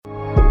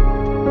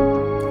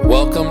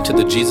Welcome to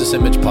the Jesus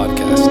Image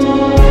Podcast.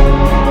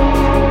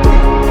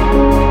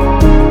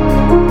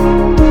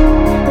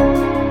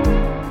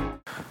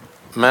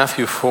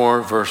 Matthew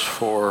 4, verse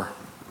 4.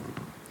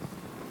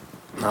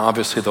 Now,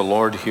 obviously, the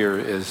Lord here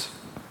is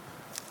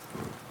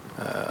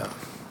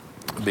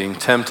being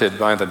tempted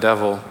by the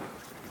devil.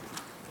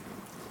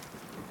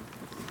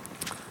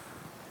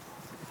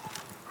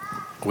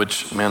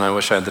 Which, man, I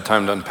wish I had the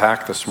time to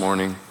unpack this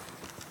morning.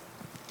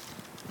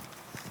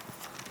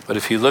 But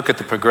if you look at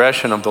the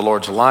progression of the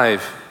Lord's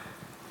life,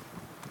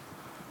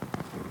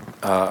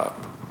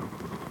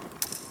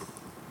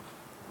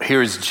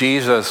 here is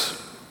Jesus.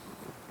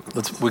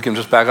 We can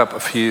just back up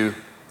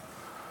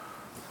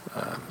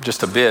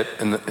just a bit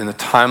in the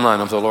timeline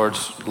of the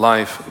Lord's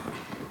life.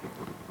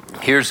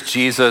 Here's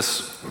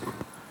Jesus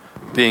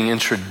being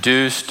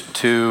introduced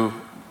to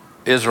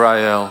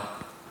Israel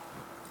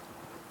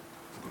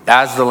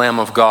as the Lamb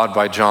of God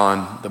by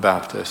John the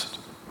Baptist,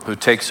 who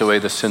takes away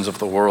the sins of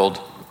the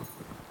world.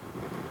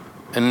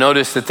 And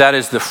notice that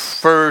is the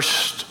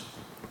first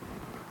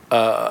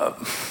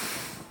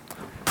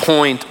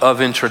point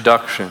of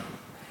introduction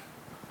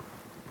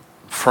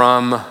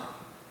from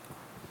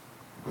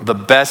the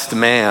best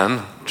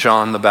man,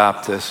 John the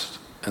Baptist,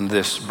 in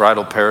this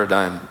bridal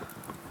paradigm,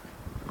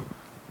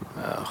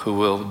 who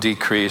will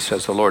decrease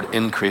as the Lord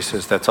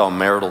increases. That's all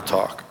marital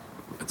talk.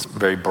 It's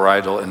very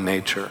bridal in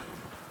nature.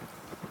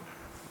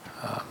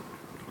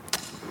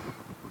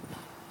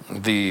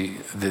 The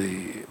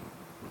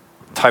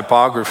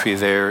typography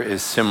there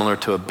is similar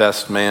to a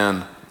best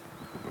man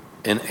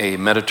in a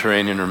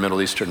Mediterranean or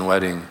Middle Eastern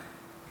wedding,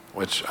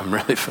 which I'm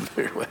really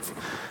familiar with.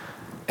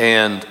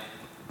 And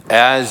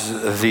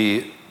as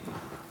the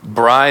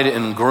bride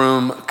and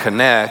groom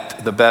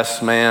connect, the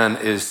best man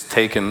is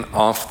taken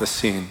off the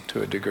scene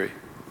to a degree.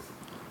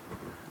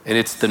 And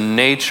it's the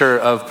nature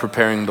of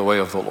preparing the way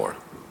of the Lord.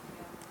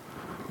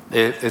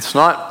 It's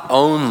not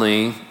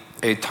only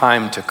a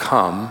time to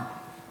come,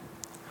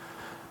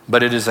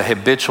 but it is a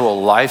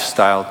habitual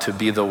lifestyle to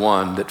be the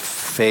one that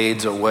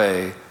fades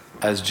away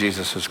as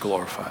Jesus is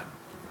glorified.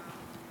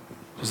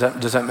 Does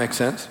that make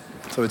sense?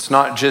 So it's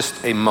not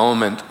just a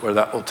moment where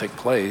that will take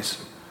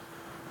place,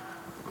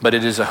 but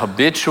it is a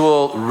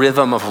habitual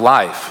rhythm of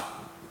life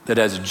that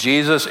as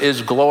Jesus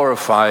is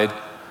glorified,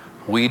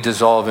 we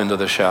dissolve into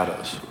the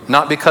shadows.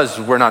 Not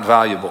because we're not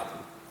valuable.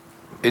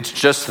 It's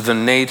just the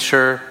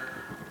nature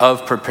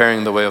of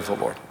preparing the way of the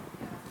Lord.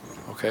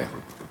 Okay?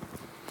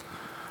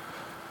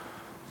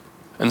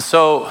 And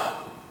so,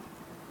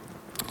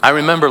 I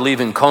remember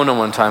leaving Kona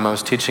one time. I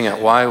was teaching at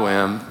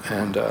YWAM,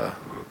 and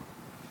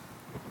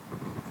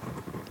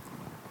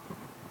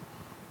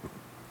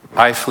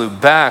I flew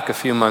back a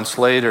few months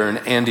later, and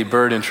Andy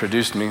Bird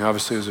introduced me.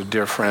 Obviously, he was a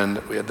dear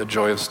friend. We had the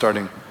joy of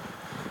starting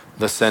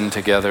the Send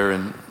together,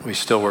 and we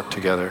still work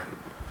together.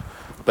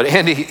 But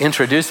Andy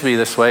introduced me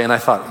this way, and I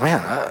thought,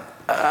 man,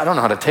 I don't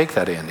know how to take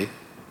that, Andy.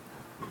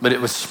 But it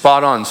was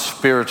spot on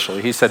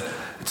spiritually. He said,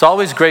 it's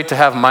always great to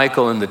have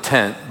Michael in the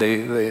tent.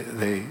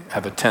 They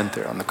have a tent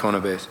there on the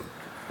Kona base.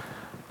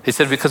 He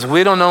said, because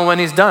we don't know when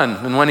he's done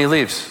and when he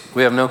leaves.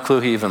 We have no clue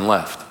he even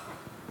left.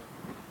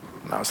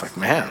 And I was like,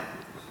 man,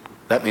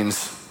 that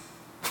means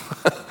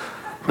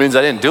I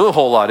didn't do a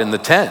whole lot in the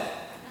tent.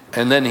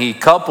 And then he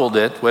coupled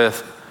it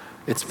with,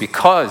 it's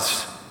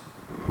because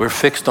we're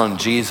fixed on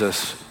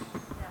Jesus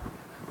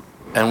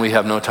and we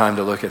have no time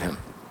to look at him.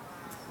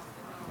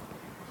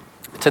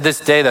 To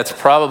this day, that's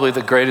probably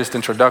the greatest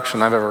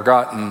introduction I've ever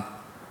gotten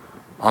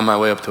on my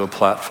way up to a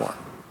platform.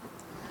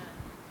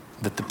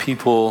 That the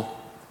people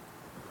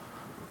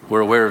were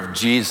aware of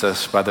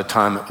Jesus by the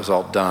time it was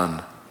all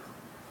done.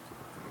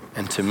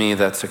 And to me,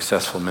 that's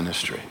successful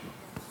ministry.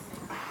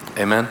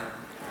 Amen?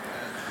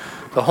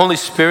 The Holy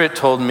Spirit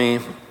told me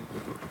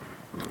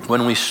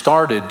when we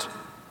started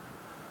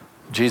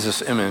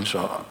Jesus Image,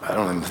 I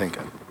don't even think,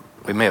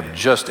 we may have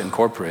just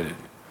incorporated.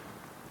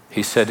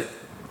 He said,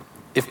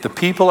 if the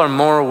people are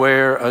more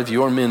aware of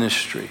your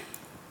ministry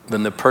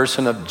than the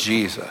person of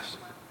Jesus,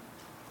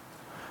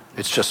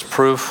 it's just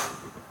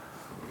proof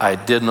I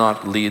did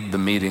not lead the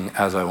meeting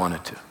as I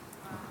wanted to.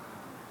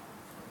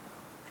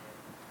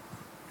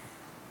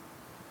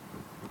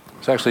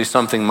 It's actually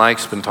something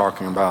Mike's been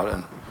talking about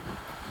and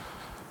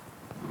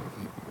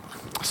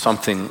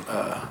something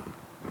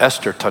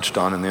Esther touched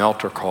on in the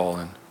altar call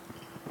and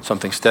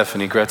something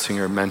Stephanie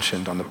Gretzinger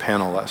mentioned on the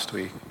panel last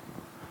week.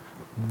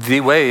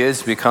 The way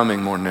is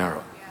becoming more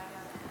narrow.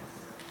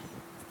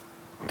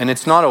 And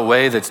it's not a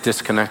way that's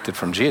disconnected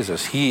from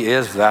Jesus. He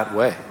is that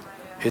way.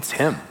 It's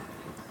him.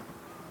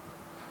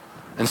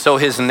 And so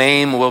his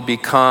name will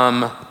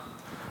become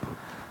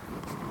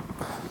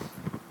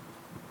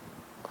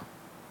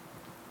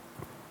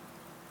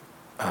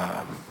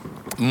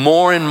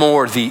more and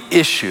more the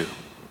issue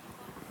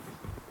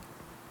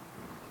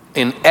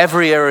in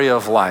every area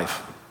of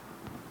life,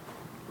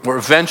 where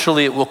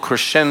eventually it will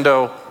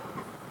crescendo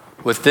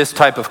with this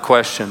type of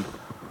question: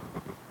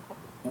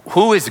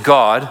 who is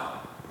God?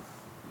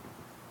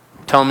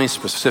 Tell me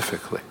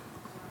specifically.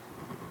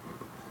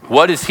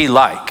 What is he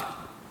like?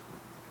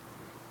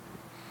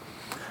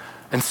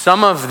 And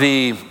some of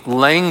the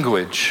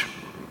language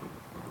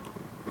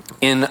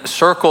in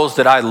circles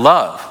that I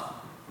love,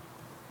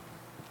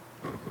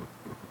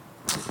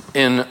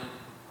 in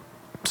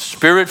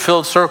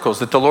Spirit-filled circles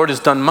that the Lord has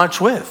done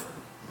much with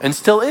and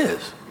still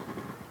is,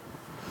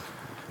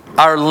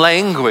 our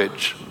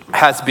language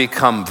has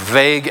become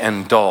vague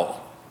and dull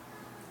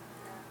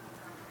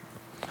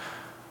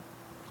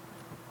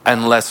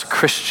and less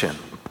Christian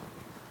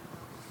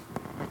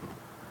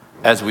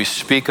as we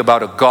speak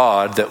about a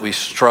God that we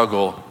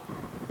struggle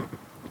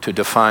to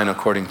define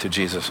according to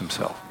Jesus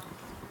himself.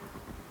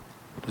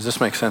 Does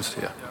this make sense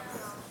to you?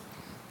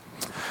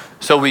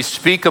 So we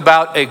speak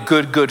about a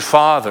good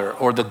Father,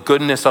 or the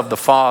goodness of the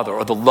Father,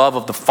 or the love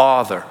of the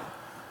Father,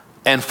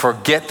 and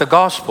forget the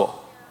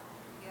gospel.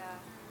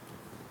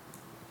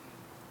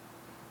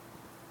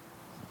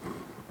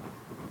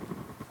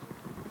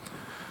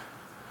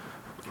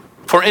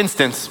 For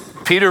instance,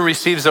 Peter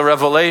receives a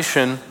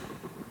revelation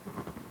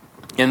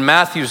in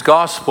Matthew's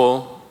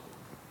gospel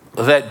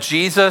that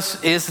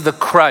Jesus is the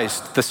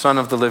Christ, the Son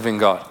of the living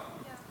God.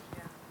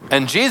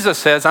 And Jesus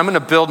says, I'm going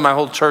to build my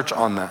whole church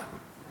on that.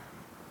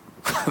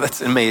 That's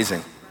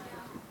amazing.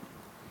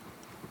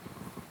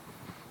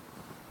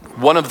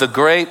 One of the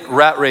great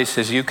rat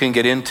races you can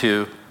get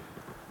into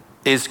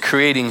is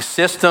creating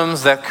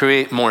systems that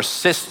create more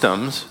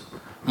systems,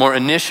 more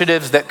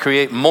initiatives that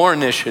create more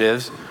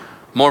initiatives,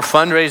 more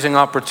fundraising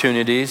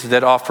opportunities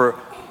that offer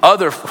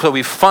so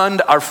we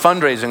fund our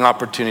fundraising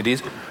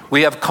opportunities.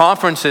 We have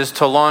conferences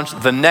to launch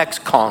the next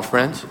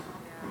conference.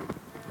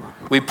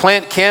 We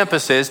plant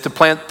campuses to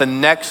plant the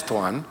next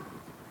one.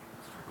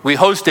 We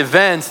host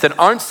events that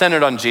aren't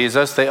centered on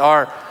Jesus. They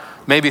are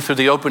maybe through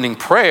the opening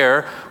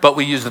prayer, but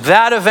we use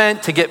that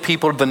event to get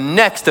people to the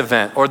next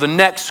event or the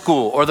next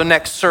school or the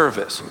next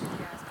service.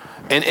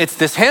 And it's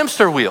this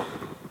hamster wheel.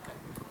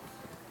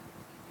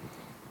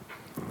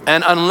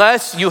 And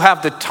unless you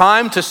have the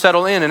time to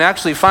settle in and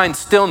actually find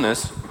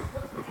stillness,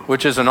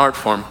 which is an art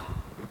form,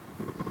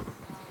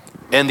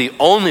 and the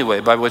only way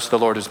by which the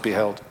Lord is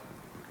beheld,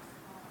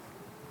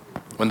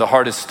 when the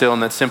heart is still,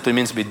 and that simply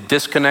means to be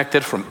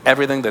disconnected from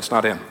everything that's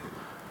not him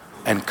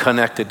and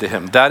connected to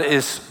him. That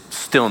is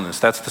stillness.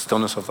 That's the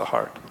stillness of the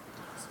heart.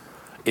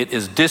 It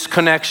is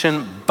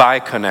disconnection by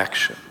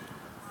connection.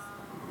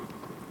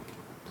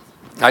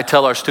 I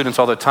tell our students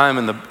all the time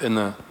in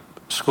the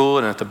school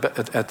and at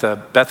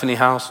the Bethany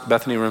house,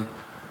 Bethany room,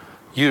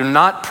 you're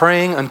not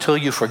praying until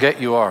you forget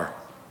you are.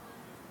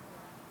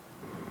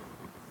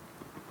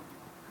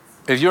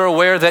 If you're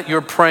aware that you're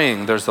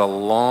praying, there's a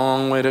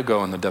long way to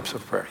go in the depths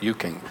of prayer.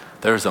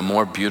 There's a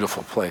more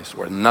beautiful place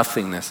where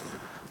nothingness,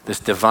 this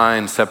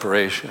divine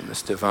separation,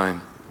 this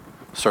divine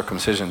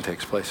circumcision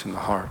takes place in the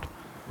heart,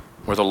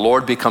 where the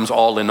Lord becomes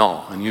all in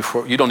all, and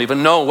you don't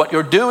even know what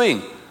you're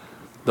doing.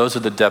 Those are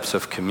the depths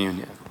of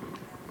communion.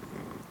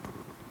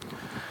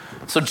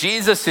 So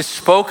Jesus is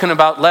spoken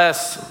about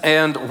less,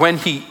 and when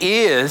he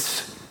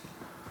is,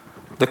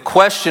 the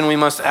question we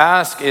must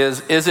ask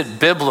is it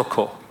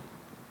biblical?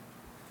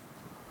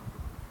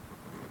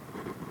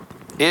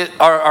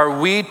 Are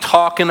we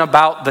talking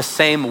about the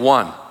same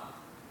one?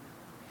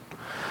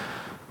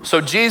 So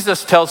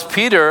Jesus tells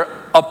Peter,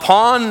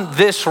 upon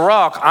this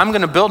rock, I'm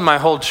going to build my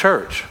whole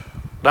church.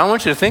 But I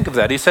want you to think of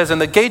that. He says, and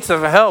the gates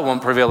of hell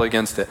won't prevail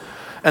against it.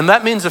 And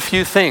that means a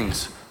few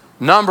things.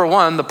 Number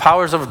one, the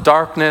powers of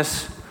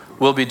darkness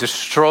will be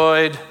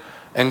destroyed.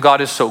 And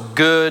God is so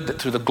good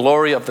that through the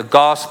glory of the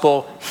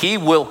gospel, he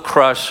will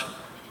crush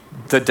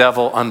the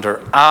devil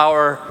under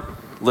our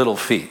little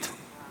feet.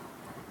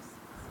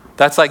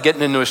 That's like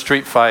getting into a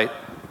street fight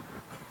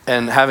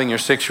and having your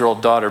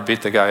 6-year-old daughter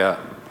beat the guy up.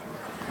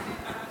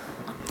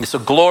 It's a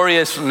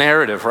glorious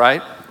narrative,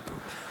 right?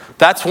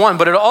 That's one,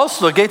 but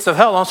the gates of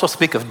hell also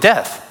speak of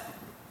death.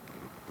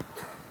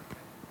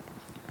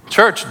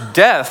 Church,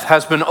 death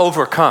has been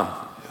overcome.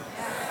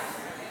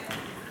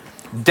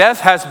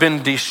 Death has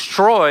been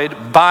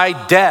destroyed by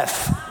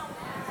death.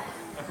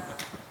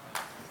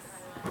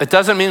 It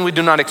doesn't mean we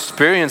do not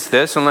experience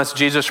this unless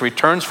Jesus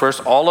returns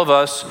first. All of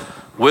us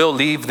will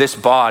leave this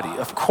body.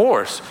 Of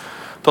course,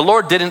 the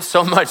Lord didn't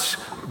so much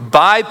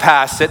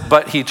bypass it,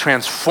 but he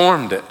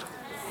transformed it.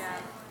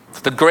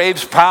 The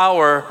grave's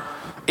power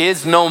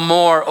is no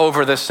more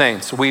over the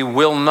saints. We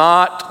will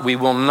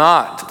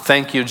not,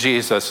 thank you,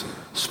 Jesus,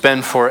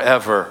 spend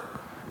forever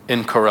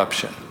in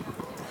corruption.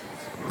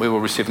 We will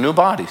receive new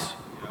bodies.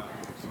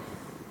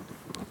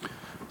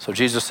 So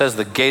Jesus says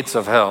the gates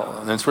of hell,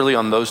 and it's really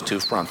on those two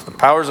fronts, the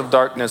powers of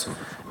darkness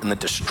and the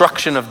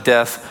destruction of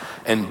death.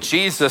 And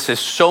Jesus is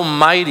so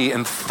mighty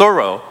and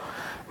thorough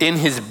in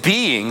his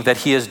being that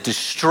he has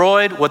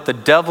destroyed what the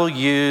devil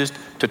used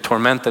to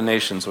torment the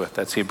nations with.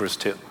 That's Hebrews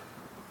 2.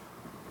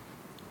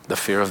 The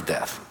fear of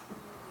death.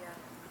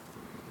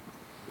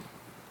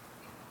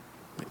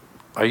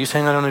 Are you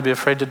saying I don't need to be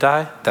afraid to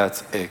die?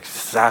 That's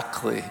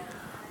exactly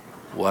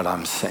what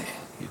I'm saying.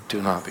 You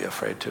do not be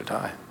afraid to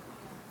die.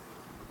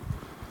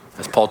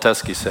 As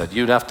Pt.6 said,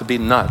 you'd have to be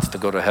nuts to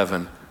go to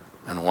heaven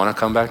and want to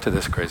come back to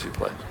this crazy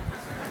place.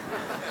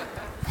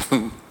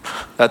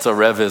 That's a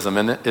Revism,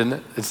 isn't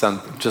it? It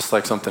sounds just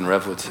like something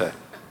Rev would say.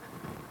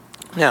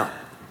 Now,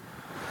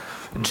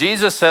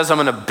 Jesus says, I'm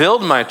going to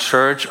build my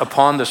church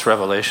upon this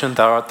revelation.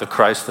 Thou art the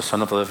Christ, the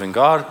Son of the living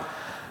God.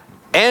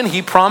 And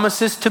he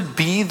promises to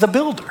be the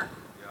builder.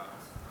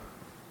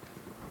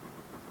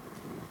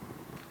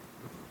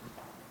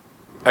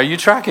 Are you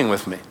tracking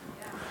with me?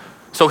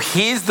 So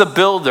he's the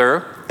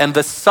builder, and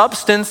the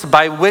substance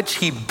by which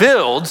he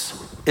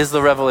builds is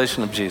the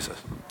revelation of Jesus.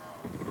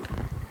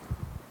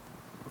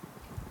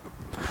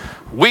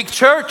 Weak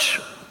church,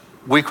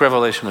 weak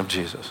revelation of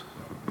Jesus.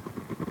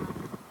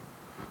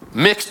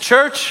 Mixed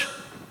church,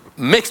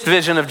 mixed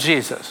vision of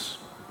Jesus.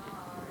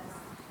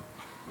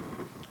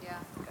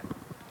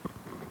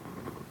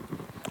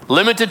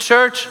 Limited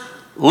church,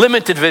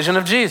 limited vision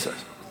of Jesus.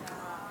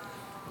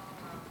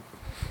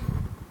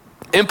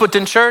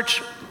 Impotent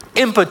church,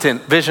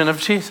 impotent vision of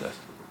Jesus.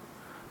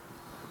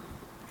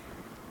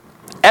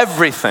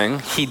 Everything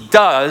he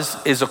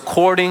does is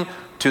according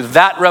to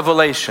that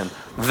revelation.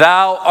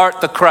 Thou art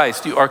the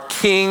Christ. You are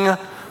King,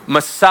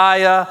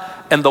 Messiah,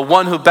 and the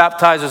one who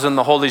baptizes in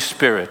the Holy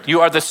Spirit.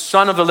 You are the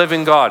Son of the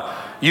living God.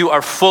 You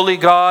are fully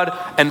God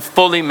and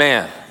fully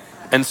man.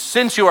 And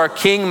since you are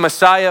King,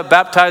 Messiah,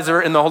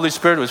 baptizer in the Holy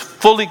Spirit, who is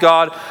fully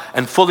God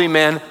and fully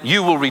man,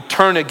 you will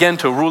return again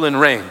to rule and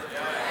reign.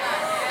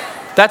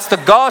 That's the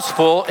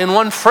gospel in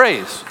one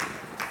phrase.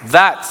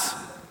 That's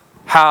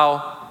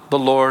how the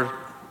Lord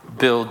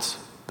builds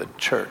the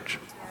church.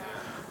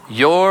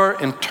 Your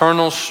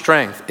internal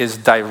strength is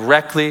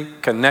directly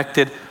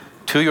connected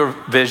to your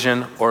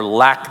vision or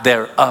lack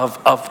thereof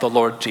of the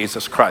Lord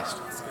Jesus Christ.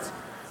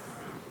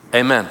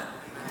 Amen.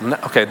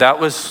 Okay, that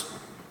was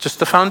just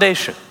the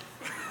foundation.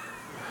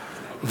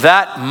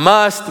 That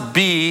must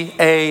be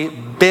a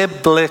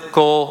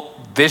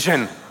biblical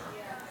vision.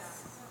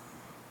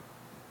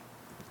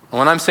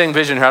 When I'm saying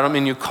vision here, I don't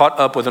mean you caught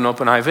up with an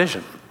open eye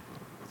vision.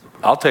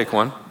 I'll take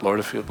one, Lord,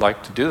 if you'd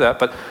like to do that.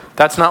 But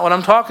that's not what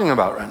I'm talking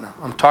about right now.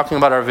 I'm talking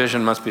about our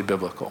vision must be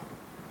biblical.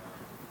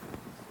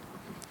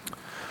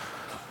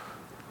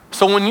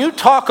 So when you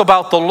talk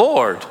about the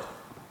Lord,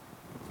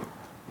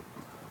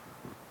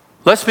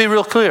 let's be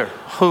real clear.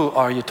 Who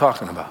are you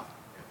talking about?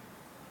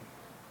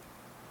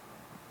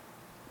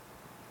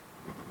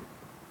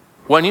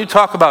 When you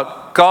talk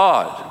about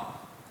God,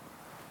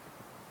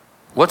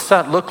 what's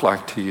that look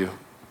like to you?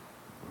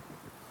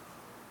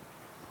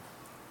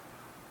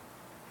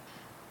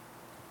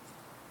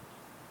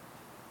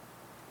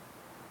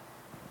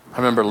 I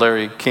remember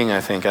Larry King,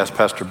 I think, asked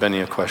Pastor Benny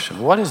a question.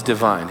 What is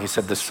divine? He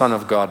said, the Son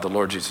of God, the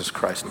Lord Jesus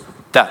Christ.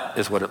 That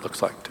is what it looks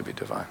like to be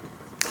divine.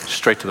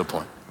 Straight to the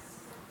point.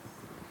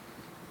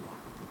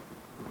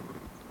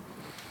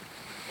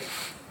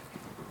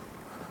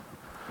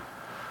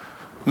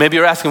 Maybe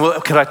you're asking, well,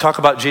 could I talk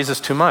about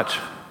Jesus too much?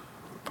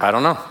 I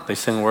don't know. They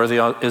sing Worthy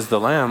is the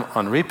Lamb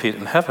on repeat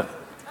in heaven.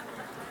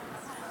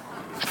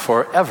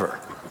 Forever.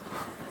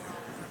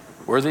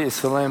 Worthy is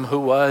the Lamb who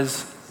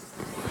was.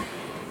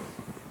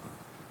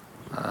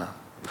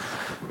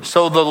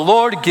 So the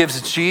Lord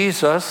gives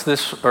Jesus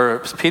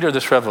Peter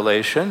this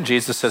revelation.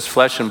 Jesus says,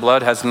 flesh and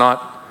blood has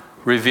not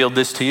revealed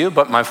this to you,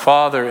 but my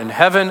Father in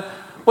heaven.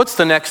 What's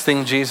the next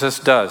thing Jesus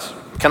does?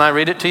 Can I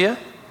read it to you?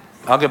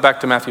 I'll get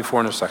back to Matthew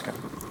 4 in a second.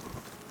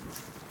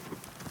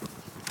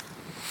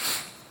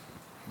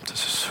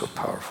 This is so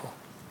powerful.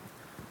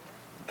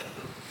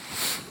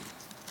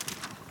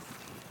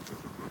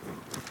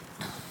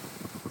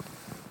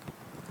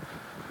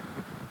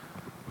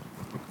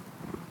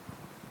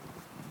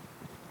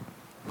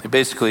 He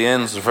basically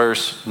ends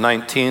verse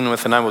 19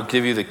 with, and I will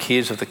give you the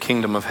keys of the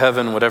kingdom of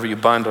heaven. Whatever you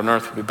bind on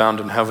earth will be bound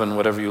in heaven.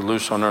 Whatever you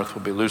loose on earth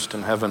will be loosed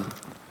in heaven.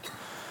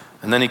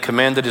 And then he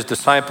commanded his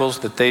disciples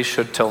that they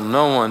should tell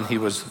no one he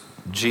was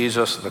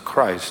Jesus the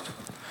Christ.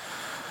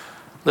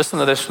 Listen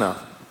to this now.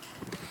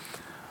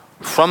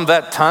 From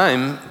that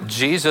time,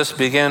 Jesus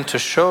began to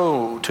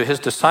show to his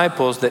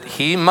disciples that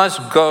he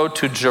must go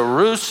to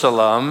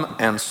Jerusalem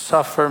and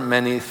suffer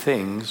many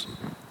things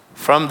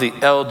from the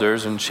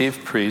elders and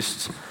chief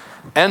priests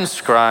and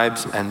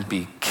scribes and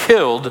be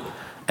killed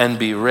and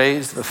be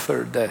raised the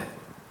third day.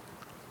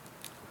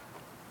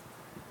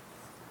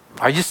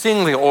 Are you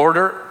seeing the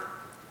order?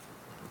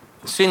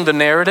 Seeing the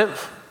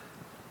narrative?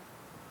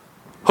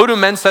 Who do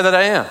men say that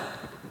I am?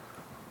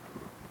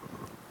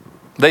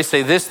 They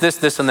say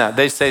this, and that.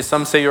 They say,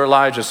 some say you're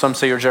Elijah, some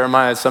say you're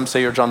Jeremiah, some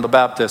say you're John the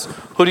Baptist.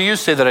 Who do you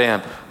say that I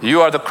am?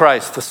 You are the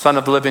Christ, the Son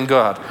of the living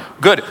God.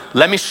 Good.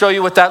 Let me show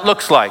you what that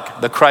looks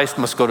like. The Christ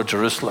must go to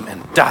Jerusalem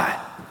and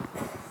die.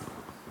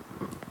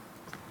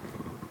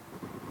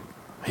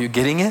 Are you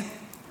getting it?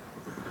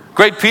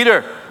 Great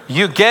Peter,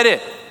 you get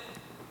it.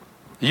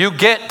 You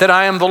get that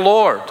I am the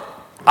Lord.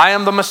 I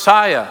am the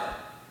Messiah.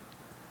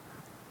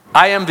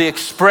 I am the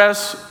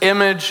express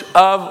image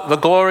of the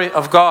glory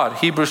of God.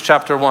 Hebrews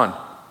chapter 1.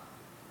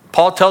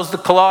 Paul tells the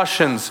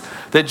Colossians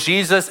that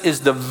Jesus is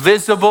the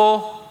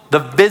visible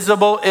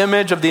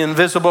image of the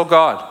invisible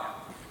God.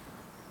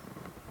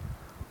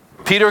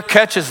 Peter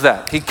catches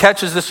that. He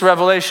catches this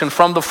revelation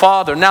from the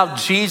Father. Now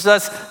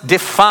Jesus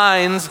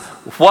defines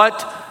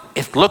what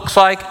it looks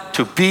like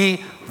to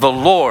be the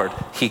Lord.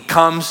 He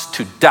comes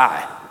to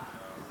die.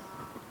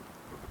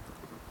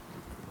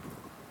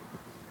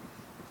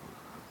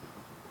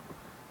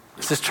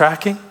 Is this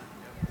tracking?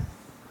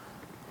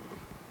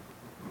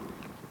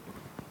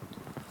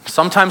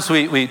 Sometimes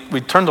we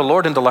turn the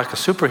Lord into like a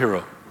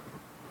superhero,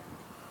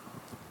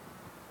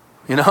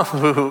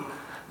 who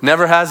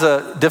never has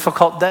a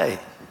difficult day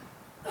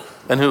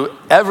and who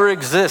ever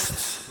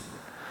exists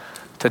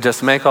to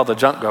just make all the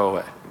junk go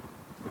away.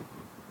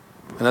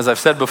 And as I've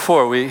said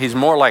before, he's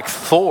more like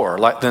Thor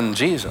than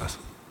Jesus.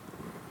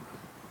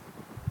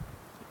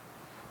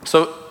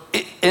 So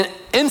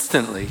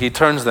instantly he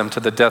turns them to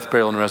the death,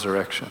 burial, and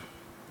resurrection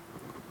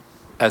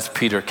as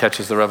Peter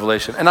catches the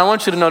revelation. And I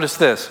want you to notice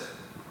this.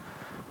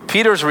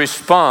 Peter's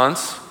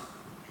response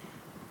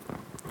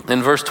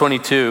in verse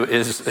 22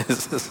 is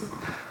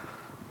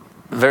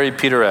very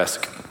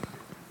Peter-esque.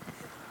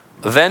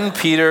 Then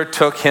Peter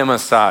took him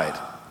aside.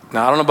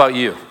 Now, I don't know about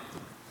you,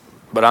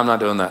 but I'm not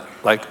doing that.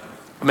 Like,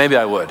 maybe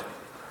I would,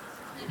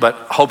 but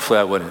hopefully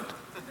I wouldn't.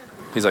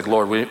 He's like,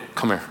 Lord,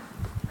 come here.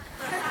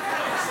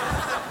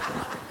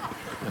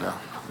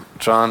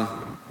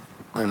 John,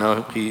 I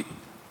know he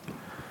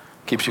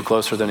keeps you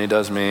closer than he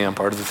does me. I'm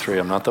part of the three.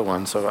 I'm not the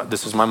one. So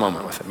this is my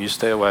moment with him. You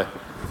stay away.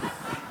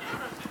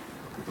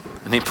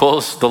 And he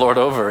pulls the Lord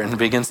over and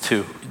begins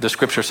to, the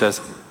scripture says,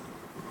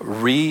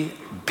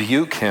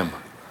 rebuke him.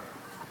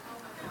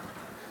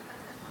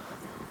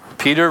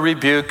 Peter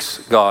rebukes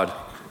God.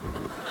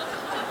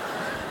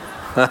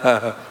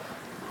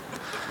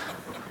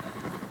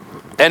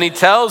 And he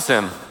tells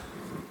him,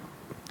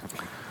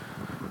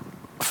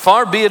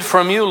 far be it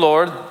from you,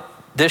 Lord,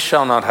 this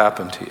shall not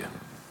happen to you.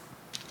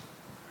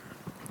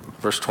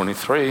 Verse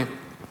 23,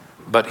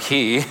 but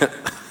he,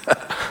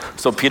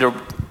 so Peter,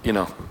 he's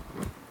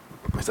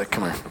like,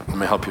 come here, let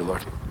me help you,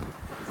 Lord.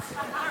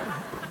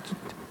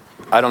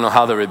 I don't know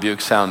how the rebuke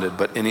sounded,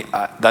 but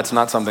that's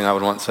not something I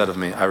would want said of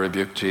me. I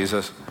rebuked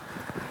Jesus.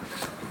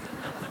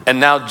 And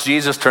now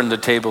Jesus turned the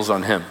tables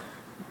on him.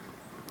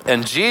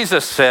 And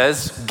Jesus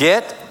says,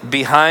 get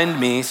behind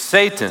me,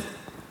 Satan.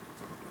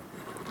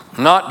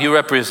 Not you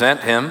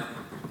represent him.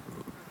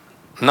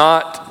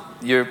 Not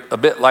you're a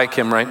bit like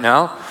him right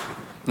now.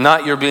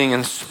 Not you're being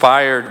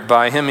inspired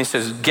by him. He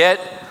says, get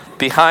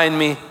behind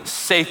me,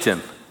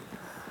 Satan.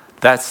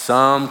 That's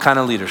some kind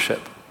of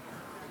leadership.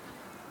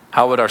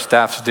 How would our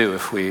staffs do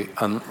if we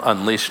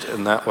unleashed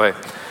in that way?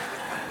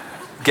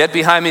 Get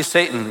behind me,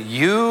 Satan.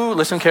 You,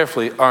 listen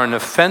carefully, are an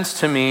offense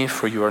to me,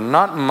 for you are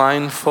not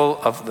mindful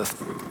of the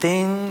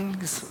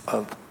things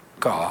of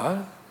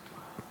God,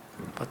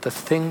 but the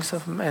things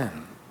of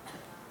men.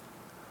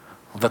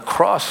 The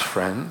cross,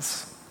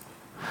 friends,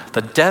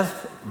 the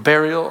death,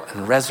 burial,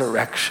 and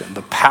resurrection,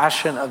 the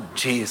passion of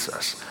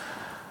Jesus,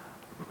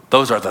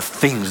 those are the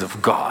things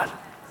of God.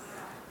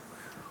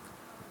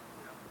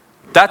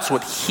 That's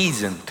what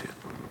he's into.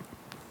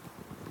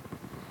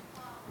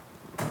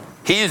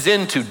 He is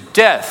into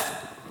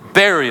death,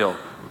 burial,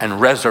 and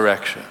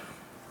resurrection.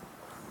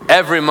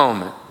 Every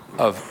moment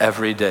of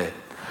every day.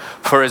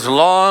 For as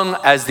long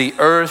as the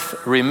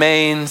earth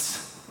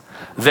remains,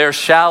 there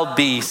shall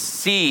be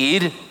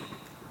seed,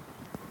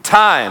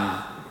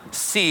 time,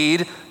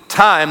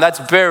 that's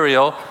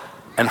burial,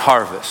 and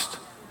harvest,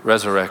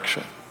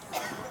 resurrection.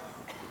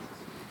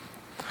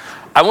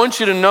 I want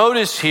you to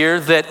notice here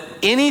that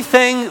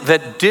anything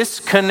that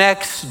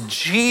disconnects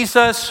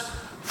Jesus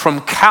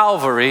from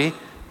Calvary,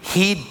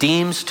 he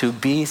deems to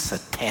be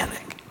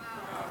satanic.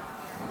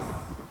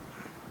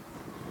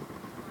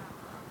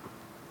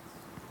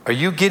 Are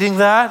you getting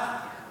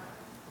that?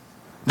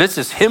 This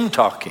is him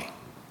talking.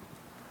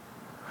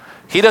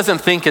 He doesn't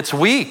think it's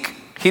weak.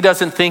 He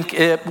doesn't think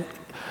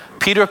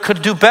Peter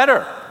could do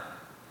better.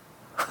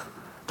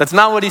 That's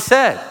not what he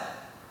said.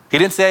 He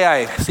didn't say,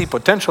 I see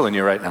potential in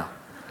you right now.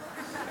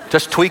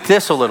 Just tweak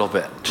this a little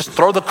bit. Just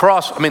throw the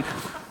cross.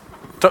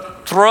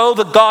 Throw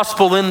the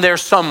gospel in there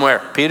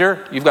somewhere.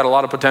 Peter, you've got a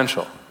lot of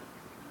potential.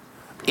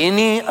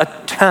 Any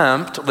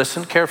attempt,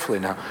 listen carefully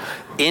now,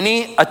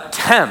 any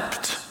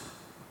attempt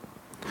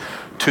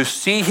to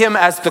see him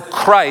as the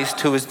Christ,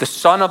 who is the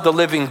Son of the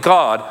living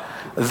God,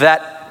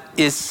 that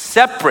is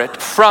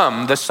separate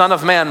from the Son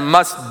of Man,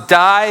 must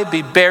die,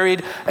 be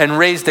buried, and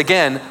raised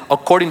again,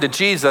 according to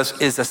Jesus,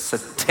 is a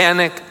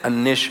satanic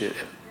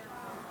initiative.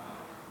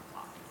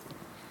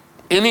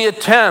 Any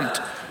attempt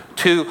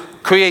to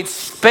create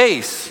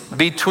space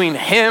between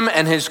him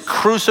and his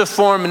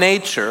cruciform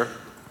nature,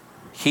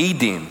 he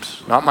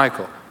deems, not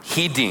Michael,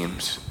 he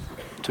deems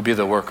to be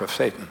the work of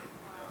Satan.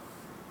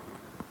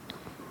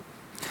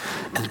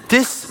 And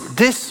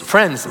this,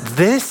 friends,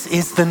 this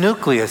is the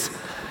nucleus.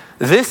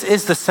 This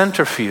is the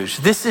centrifuge.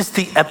 This is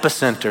the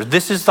epicenter.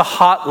 This is the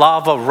hot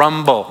lava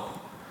rumble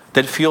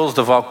that fuels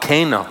the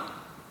volcano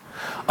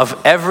of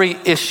every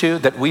issue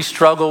that we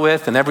struggle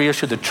with, and every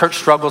issue the church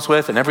struggles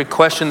with, and every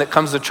question that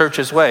comes the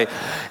church's way.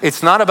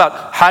 It's not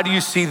about how do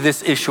you see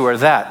this issue or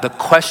that. The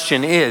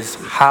question is,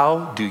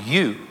 how do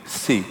you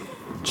see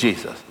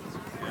Jesus?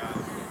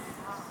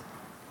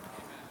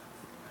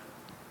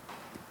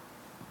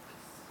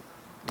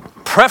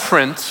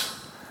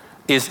 preference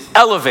is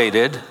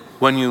elevated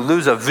when you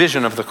lose a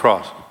vision of the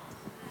cross.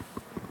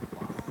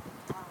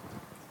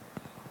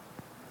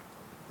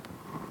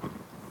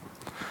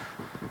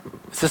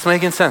 Is this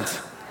making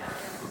sense?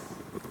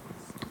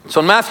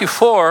 So in Matthew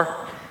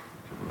 4,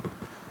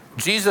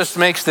 Jesus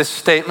makes this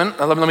statement.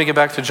 Let me get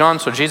back to John.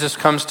 So Jesus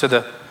comes to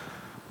the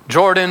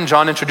Jordan.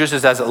 John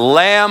introduces as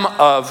Lamb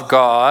of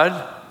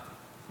God.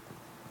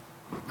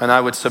 And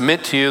I would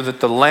submit to you that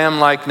the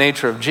lamb-like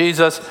nature of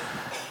Jesus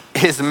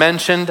is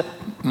mentioned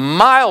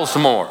miles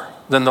more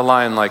than the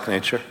lion-like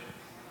nature.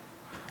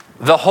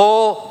 The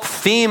whole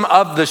theme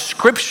of the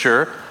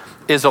scripture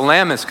is a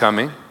lamb is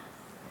coming.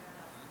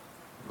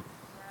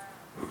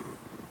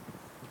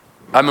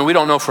 I mean, we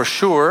don't know for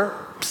sure.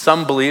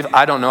 Some believe,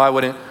 I don't know, I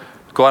wouldn't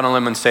go out on a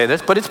limb and say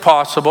this, but it's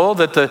possible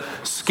that the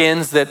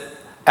skins that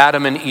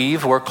Adam and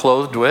Eve were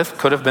clothed with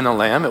could have been a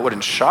lamb. It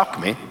wouldn't shock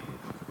me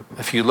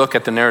if you look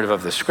at the narrative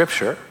of the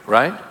scripture,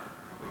 right?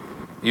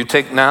 You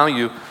take now,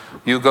 you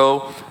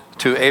go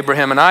to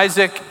Abraham and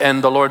Isaac,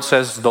 and the Lord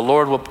says,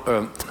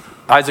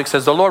 Isaac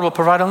says, the Lord will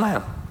provide a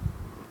lamb.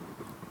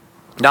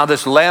 Now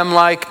this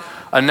lamb-like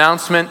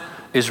announcement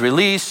is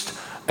released,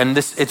 and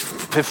it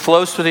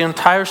flows through the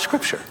entire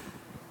scripture.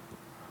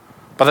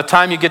 By the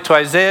time you get to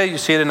Isaiah, you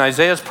see it in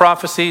Isaiah's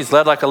prophecy. He's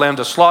led like a lamb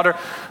to slaughter.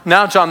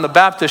 Now John the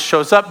Baptist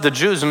shows up. The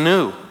Jews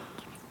knew.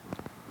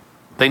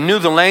 They knew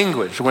the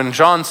language when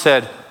John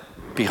said,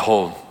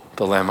 behold,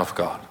 the Lamb of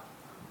God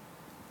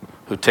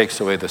who takes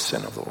away the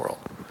sin of the world.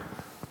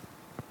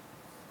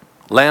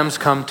 Lambs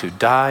come to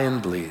die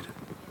and bleed.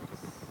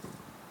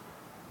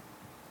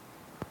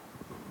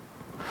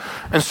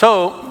 And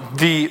so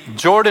the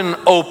Jordan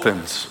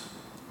opens.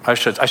 I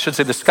should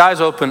say the skies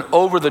open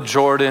over the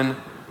Jordan,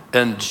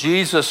 and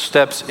Jesus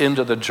steps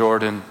into the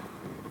Jordan.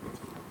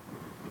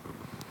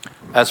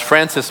 As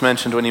Francis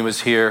mentioned when he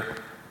was here,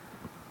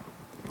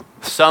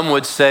 some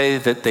would say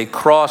that they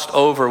crossed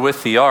over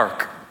with the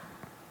ark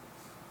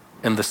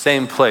in the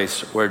same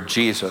place where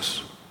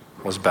Jesus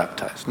was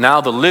baptized. Now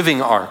the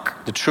living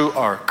ark, the true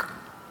ark,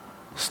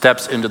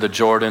 steps into the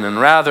Jordan, and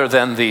rather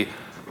than the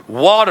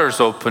waters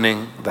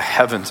opening, the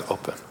heavens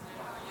open.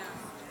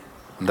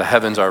 And the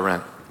heavens are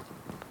rent.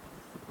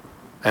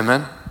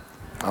 Amen?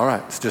 All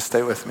right, just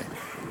stay with me.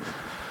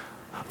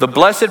 The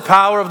blessed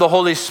power of the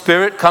Holy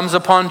Spirit comes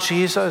upon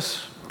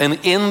Jesus, and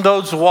in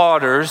those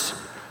waters,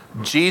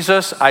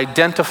 Jesus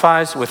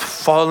identifies with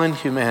fallen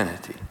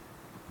humanity.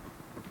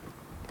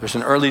 There's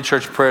an early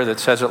church prayer that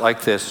says it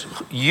like this: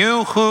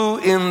 you who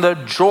in the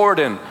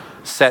Jordan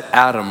set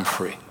Adam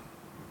free.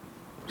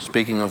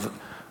 Speaking of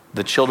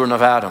the children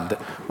of Adam,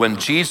 that when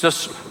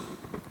Jesus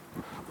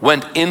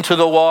went into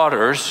the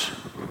waters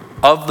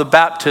of the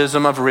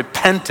baptism of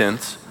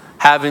repentance,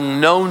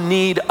 having no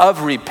need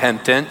of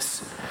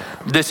repentance,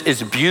 this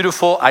is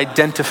beautiful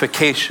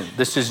identification.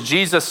 This is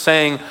Jesus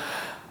saying,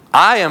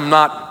 I am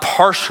not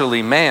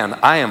partially man,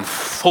 I am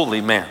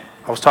fully man.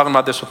 I was talking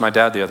about this with my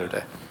dad the other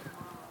day.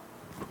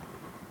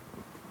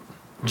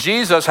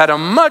 Jesus had a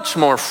much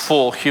more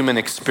full human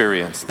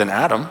experience than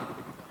Adam.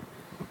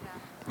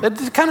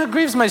 It kind of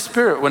grieves my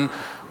spirit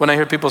when I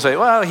hear people say,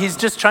 well, he's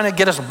just trying to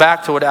get us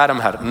back to what Adam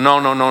had.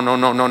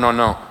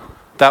 No.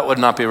 That would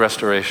not be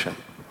restoration.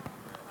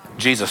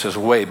 Jesus is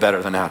way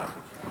better than Adam.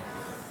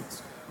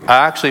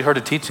 I actually heard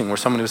a teaching where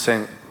somebody was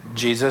saying,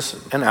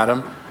 Jesus and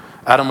Adam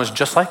was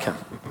just like him.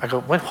 I go,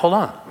 wait, hold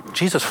on.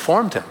 Jesus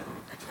formed him.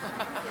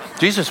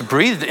 Jesus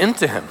breathed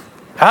into him.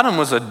 Adam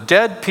was a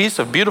dead piece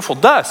of beautiful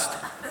dust,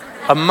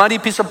 a muddy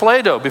piece of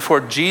Play-Doh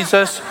before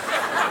Jesus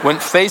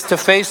went face to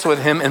face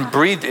with him and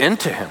breathed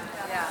into him.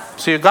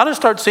 So you've got to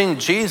start seeing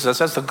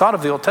Jesus as the God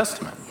of the Old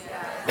Testament.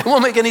 It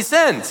won't make any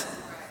sense.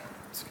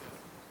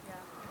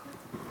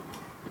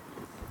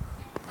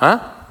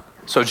 Huh?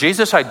 So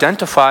Jesus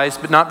identifies,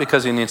 but not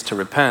because he needs to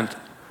repent,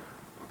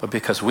 but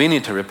because we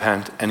need to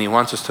repent, and he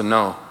wants us to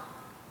know.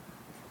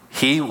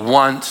 He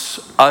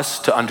wants us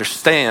to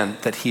understand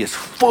that he is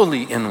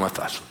fully in with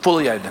us,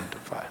 fully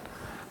identified.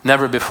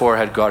 Never before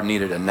had God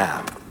needed a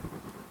nap,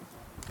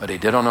 but he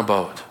did on a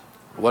boat.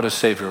 What a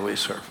Savior we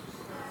serve.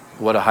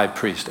 What a high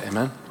priest,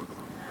 amen?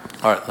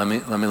 All right, let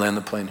me land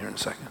the plane here in a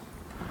second.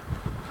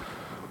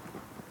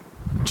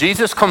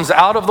 Jesus comes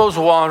out of those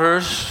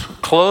waters,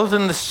 clothed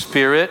in the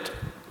Spirit.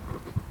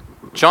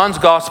 John's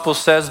gospel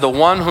says, the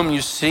one whom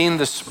you see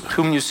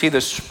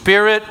the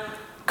Spirit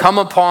come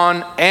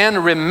upon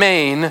and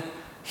remain,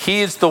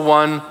 he is the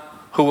one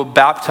who will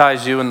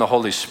baptize you in the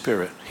Holy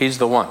Spirit. He's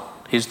the one.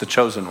 He's the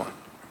chosen one.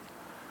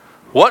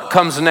 What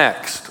comes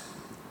next?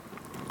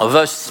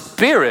 The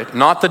Spirit,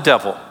 not the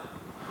devil.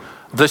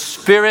 The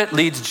Spirit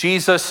leads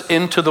Jesus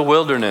into the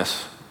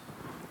wilderness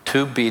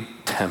to be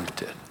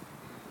tempted.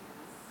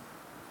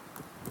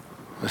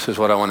 This is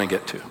what I want to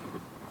get to.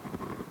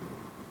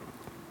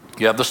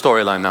 You have the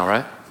storyline now,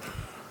 right?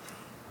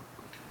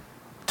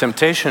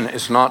 Temptation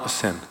is not a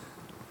sin.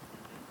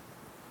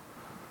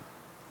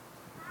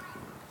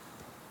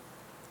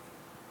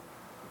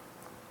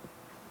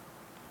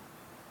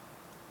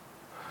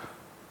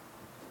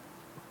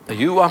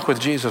 You walk with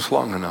Jesus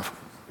long enough,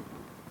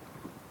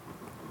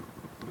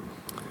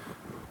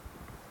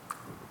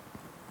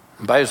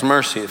 by his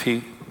mercy, if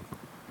he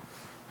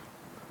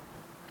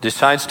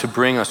decides to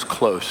bring us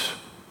close,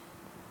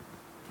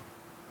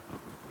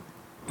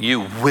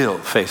 you will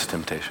face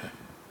temptation.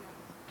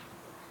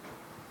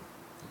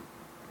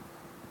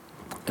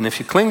 And if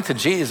you cling to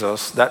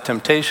Jesus, that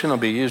temptation will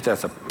be used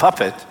as a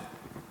puppet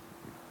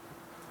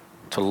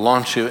to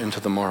launch you into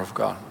the more of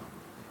God.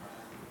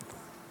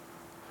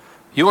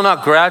 You will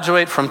not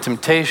graduate from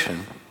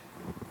temptation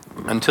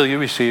until you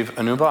receive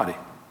a new body.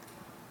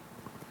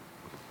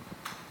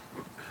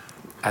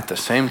 At the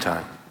same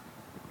time,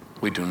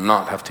 we do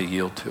not have to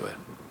yield to it.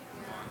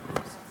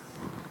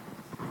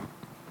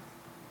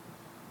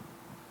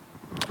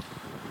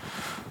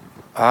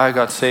 I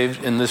got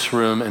saved in this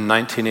room in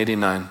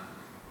 1989.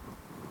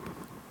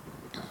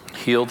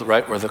 Healed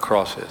right where the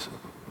cross is.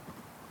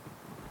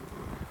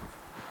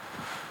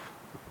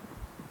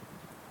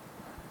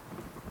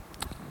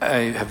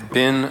 I have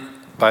been,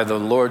 by the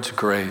Lord's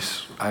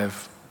grace,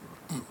 I've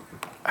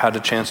had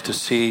a chance to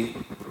see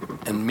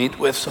and meet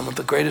with some of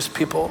the greatest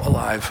people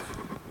alive.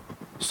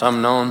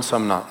 Some known,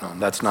 some not known.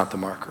 That's not the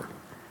marker.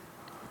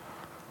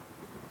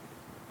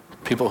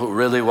 People who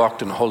really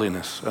walked in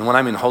holiness. And when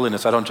I mean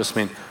holiness, I don't just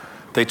mean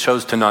they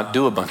chose to not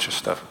do a bunch of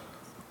stuff.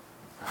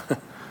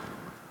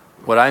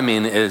 What I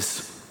mean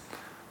is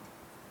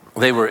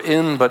they were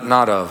in but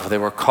not of. They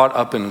were caught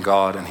up in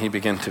God, and he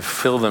began to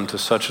fill them to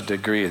such a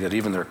degree that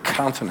even their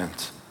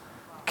countenance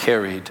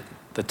carried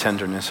the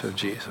tenderness of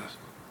Jesus.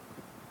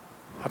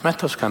 I've met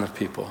those kind of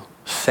people,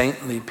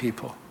 saintly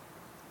people.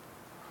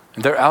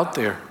 And they're out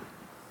there.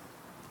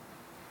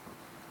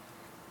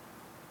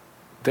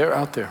 They're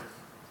out there.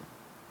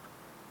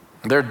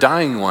 They're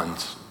dying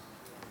ones.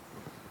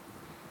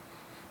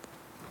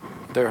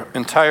 Their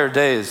entire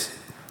days,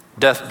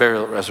 death,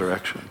 burial,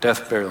 resurrection.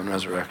 Death, burial, and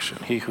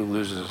resurrection. He who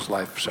loses his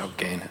life shall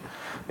gain it.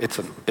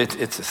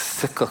 It's a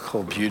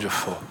cyclical,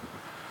 beautiful,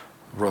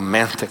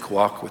 romantic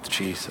walk with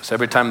Jesus.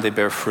 Every time they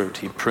bear fruit,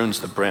 he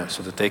prunes the branch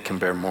so that they can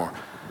bear more.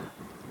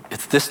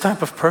 It's this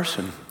type of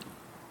person.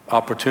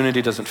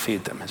 Opportunity doesn't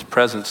feed them. His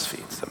presence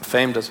feeds them.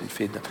 Fame doesn't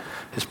feed them.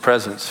 His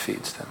presence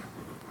feeds them.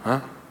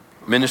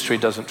 Ministry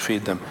doesn't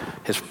feed them.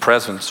 His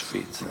presence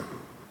feeds them.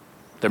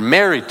 They're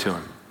married to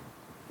him.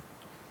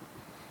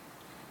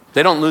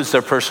 They don't lose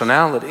their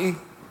personality.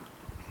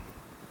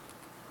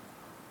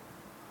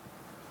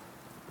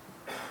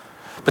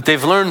 But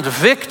they've learned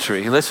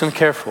victory. Listen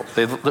carefully.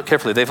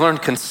 They've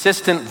learned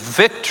consistent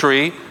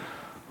victory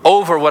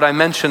over what I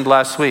mentioned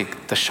last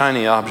week, the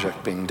shiny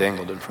object being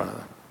dangled in front of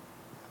them.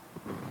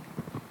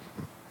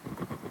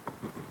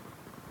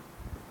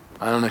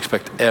 I don't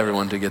expect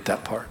everyone to get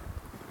that part.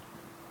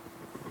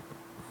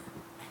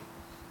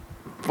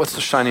 What's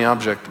the shiny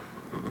object?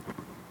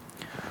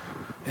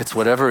 It's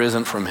whatever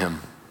isn't from him.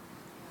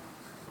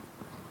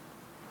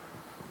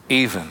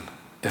 Even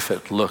if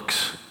it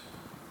looks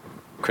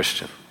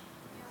Christian.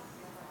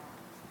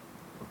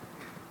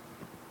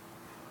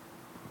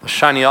 The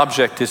shiny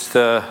object is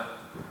the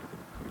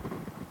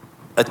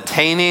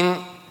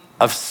attaining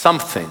of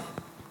something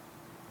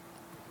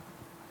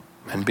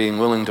and being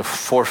willing to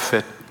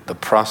forfeit the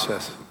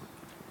process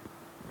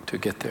to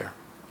get there.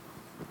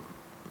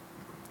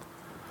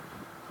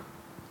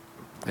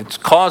 It's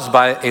caused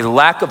by a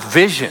lack of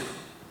vision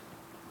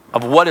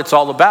of what it's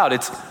all about.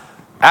 It's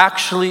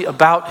actually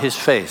about his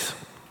faith.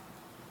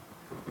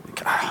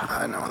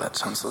 I know that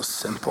sounds so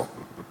simple.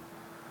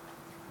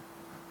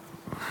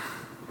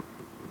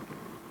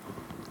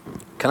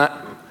 I'm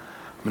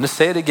going to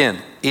say it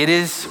again. It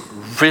is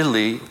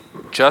really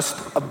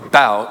just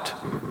about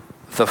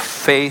the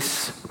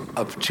face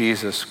of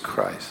Jesus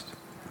Christ.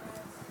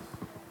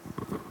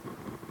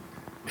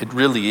 It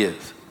really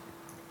is.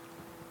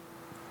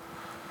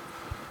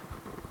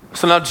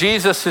 So now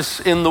Jesus is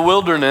in the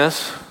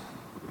wilderness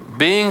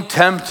being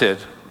tempted.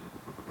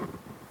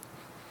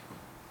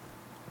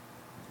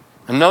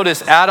 And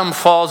notice Adam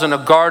falls in a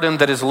garden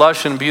that is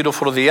lush and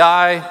beautiful to the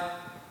eye.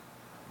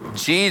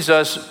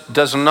 Jesus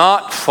does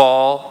not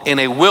fall in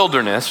a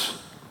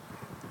wilderness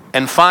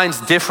and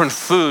finds different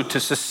food to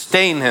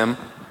sustain him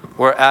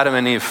where Adam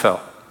and Eve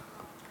fell.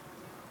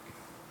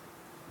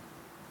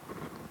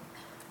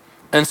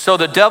 And so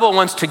the devil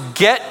wants to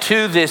get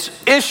to this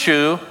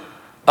issue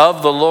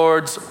of the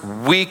Lord's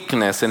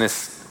weakness in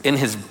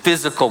his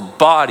physical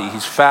body.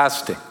 He's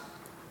fasting.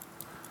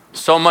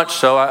 So much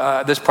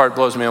so, this part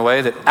blows me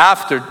away, that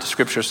after the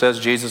scripture says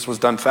Jesus was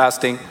done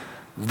fasting,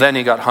 then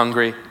he got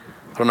hungry.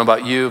 I don't know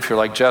about you, if you're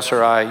like Jess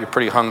or I, you're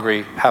pretty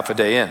hungry half a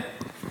day in.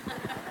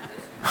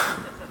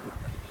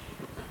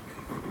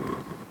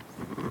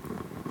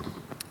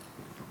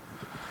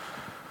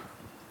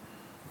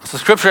 So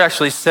scripture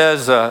actually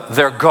says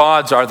their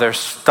gods are their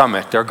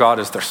stomach. Their God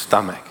is their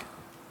stomach.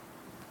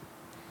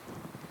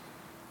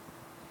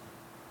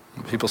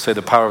 People say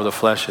the power of the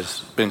flesh has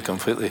been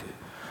completely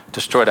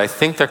destroyed. I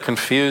think they're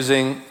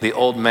confusing the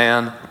old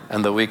man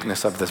and the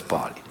weakness of this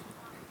body.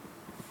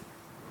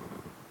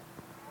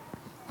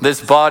 This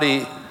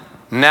body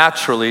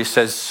naturally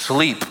says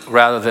sleep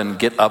rather than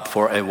get up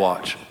for a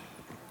watch.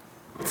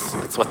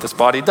 That's what this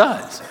body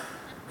does.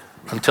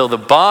 until the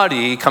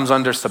body comes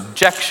under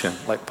subjection,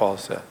 like Paul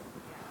said.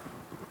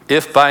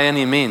 If by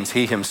any means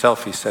he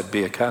himself, he said,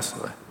 be a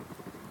castaway.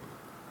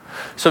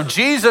 So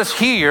Jesus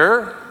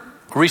here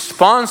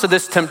responds to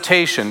this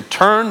temptation,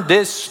 turn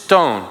this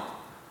stone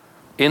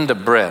into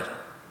bread.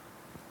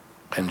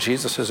 And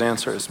Jesus'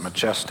 answer is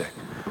majestic.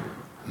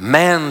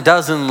 Man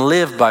doesn't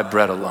live by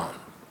bread alone.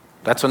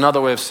 That's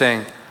another way of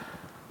saying,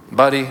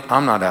 buddy,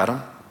 I'm not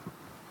Adam.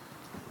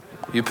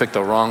 You picked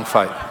the wrong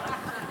fight.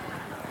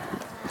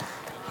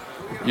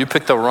 You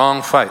picked the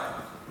wrong fight.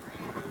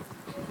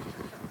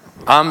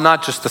 I'm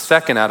not just the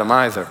second Adam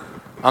either.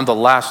 I'm the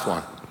last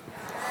one.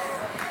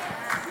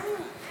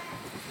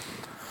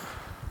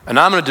 And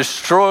I'm going to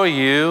destroy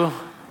you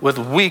with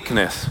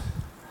weakness,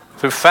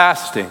 through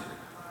fasting,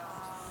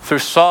 through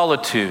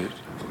solitude,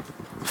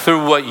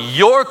 through what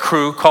your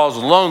crew calls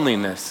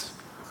loneliness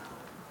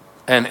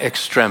and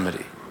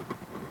extremity.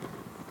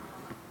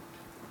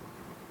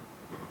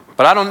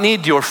 But I don't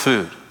need your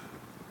food.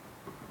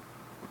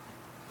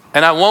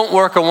 And I won't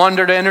work a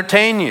wonder to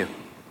entertain you.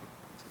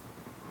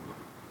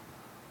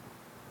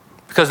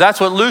 Because that's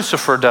what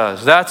Lucifer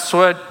does. That's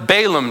what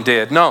Balaam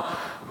did. No,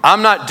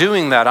 I'm not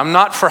doing that. I'm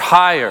not for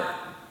hire.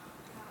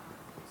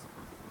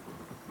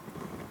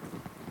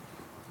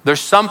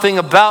 There's something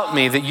about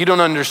me that you don't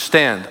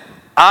understand.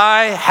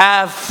 I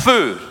have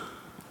food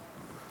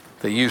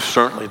that you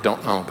certainly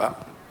don't know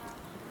about.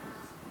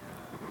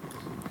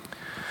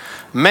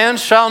 Man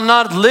shall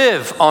not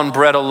live on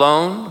bread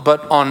alone,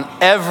 but on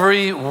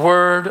every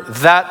word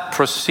that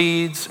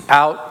proceeds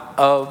out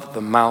of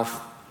the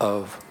mouth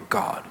of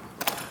God.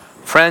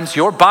 Friends,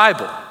 your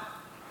Bible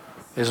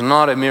is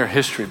not a mere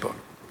history book.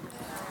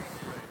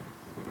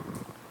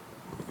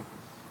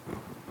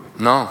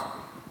 No.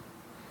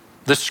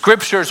 The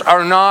scriptures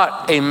are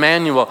not a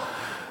manual.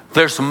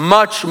 There's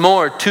much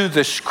more to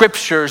the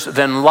scriptures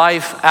than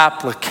life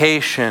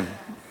application.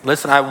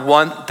 Listen, I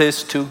want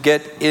this to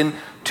get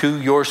into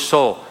your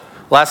soul.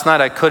 Last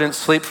night I couldn't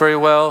sleep very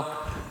well.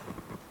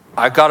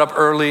 I got up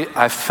early.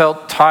 I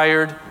felt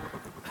tired.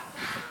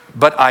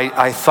 But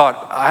I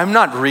thought, I'm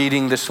not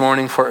reading this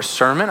morning for a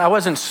sermon. I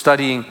wasn't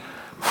studying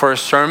for a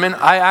sermon.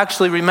 I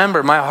actually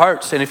remember my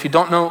heart. And if you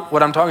don't know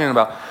what I'm talking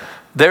about,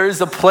 there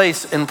is a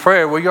place in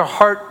prayer where your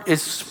heart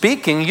is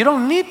speaking. You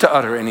don't need to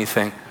utter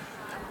anything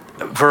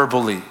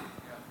verbally.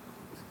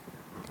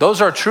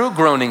 Those are true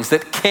groanings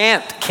that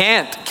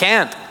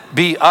can't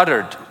be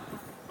uttered.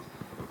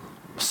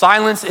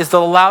 Silence is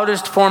the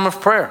loudest form of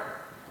prayer.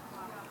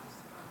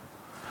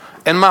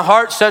 And my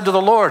heart said to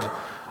the Lord,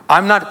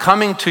 I'm not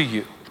coming to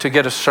you to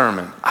get a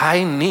sermon.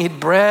 I need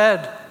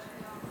bread.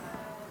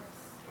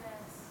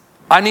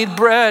 I need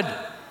bread.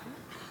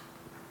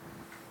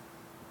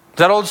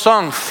 That old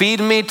song, feed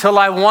me till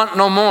I want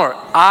no more.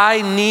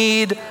 I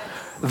need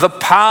the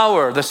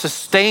power, the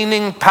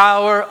sustaining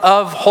power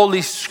of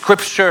Holy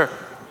Scripture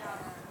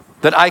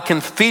that I can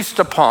feast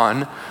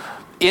upon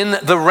in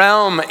the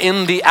realm,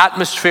 in the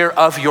atmosphere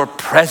of your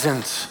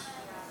presence.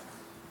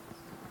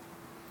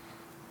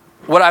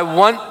 What I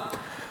want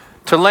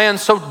to land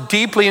so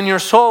deeply in your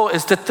soul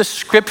is that the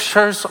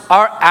scriptures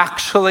are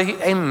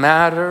actually a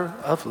matter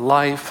of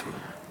life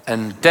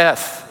and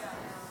death.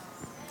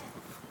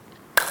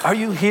 Are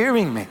you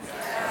hearing me?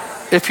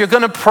 If you're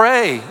going to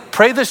pray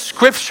the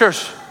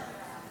scriptures.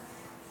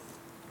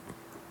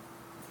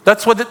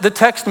 That's what the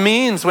text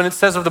means when it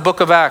says of the book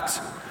of Acts,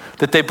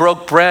 that they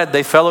broke bread,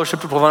 they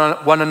fellowshiped with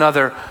one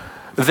another,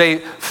 they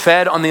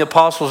fed on the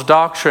apostles'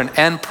 doctrine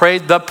and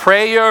prayed the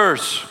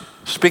prayers,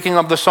 speaking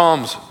of the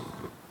Psalms.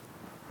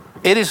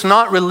 It is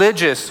not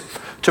religious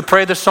to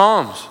pray the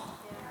Psalms.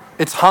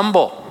 It's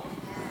humble.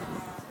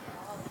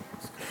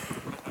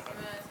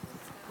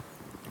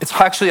 It's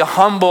actually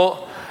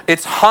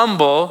it's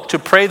humble to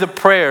pray the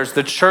prayers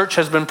the church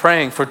has been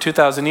praying for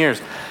 2,000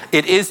 years.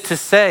 It is to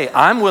say,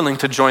 I'm willing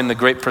to join the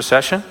great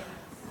procession.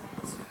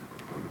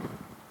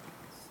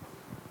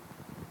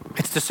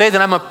 It's to say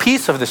that I'm a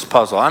piece of this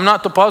puzzle. I'm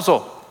not the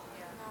puzzle.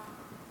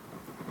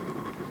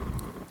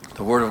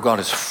 The Word of God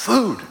is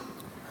food.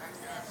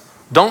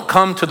 Don't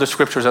come to the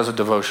scriptures as a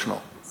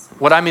devotional.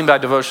 What I mean by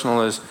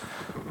devotional is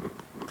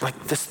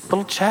like this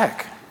little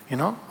check, you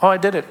know? Oh, I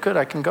did it. Good,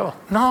 I can go.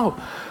 No,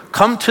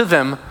 come to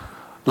them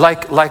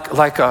like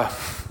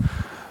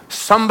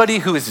somebody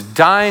who is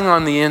dying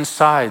on the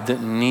inside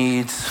that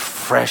needs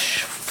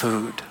fresh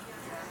food.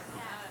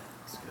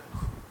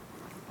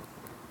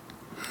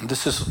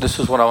 This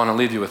is what I want to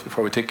leave you with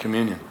before we take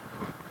communion.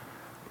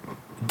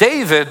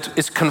 David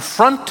is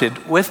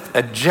confronted with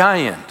a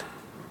giant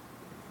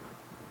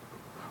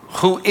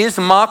who is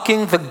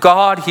mocking the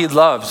God he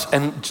loves.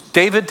 And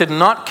David did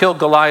not kill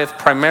Goliath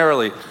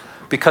primarily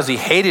because he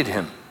hated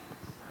him.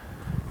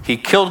 He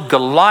killed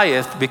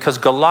Goliath because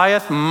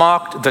Goliath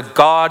mocked the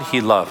God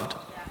he loved.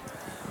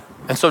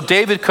 And so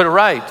David could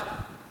write,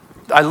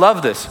 I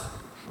love this,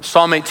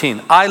 Psalm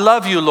 18, I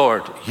love you,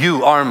 Lord,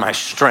 you are my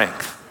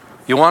strength.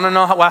 You want to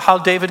know how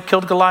David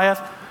killed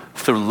Goliath?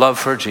 Through love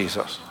for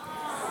Jesus.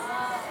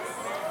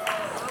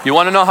 You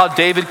want to know how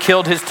David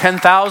killed his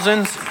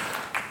 10,000s?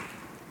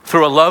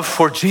 Through a love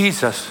for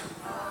Jesus.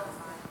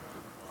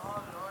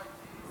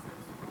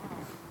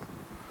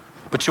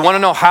 But you want to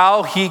know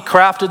how he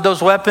crafted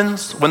those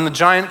weapons when the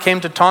giant came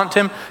to taunt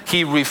him?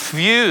 He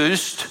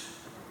refused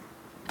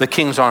the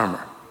king's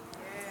armor.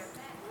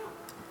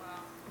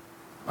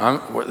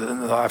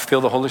 I feel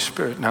the Holy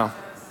Spirit now.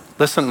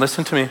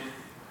 Listen to me.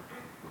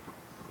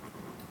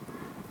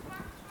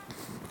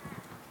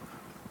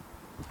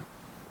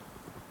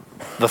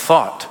 The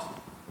thought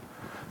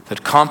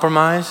that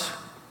compromise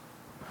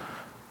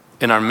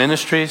in our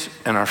ministries,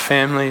 in our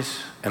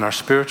families, in our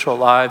spiritual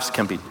lives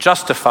can be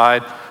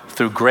justified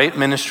through great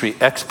ministry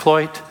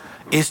exploit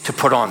is to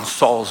put on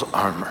Saul's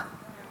armor.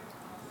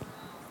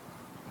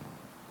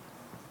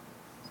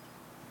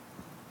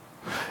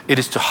 It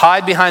is to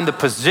hide behind the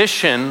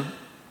position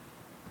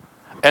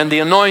and the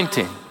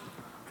anointing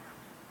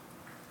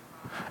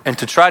and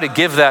to try to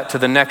give that to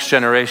the next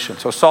generation.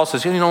 So Saul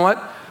says, you know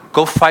what?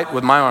 Go fight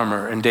with my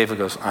armor. And David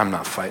goes, I'm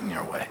not fighting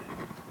your way.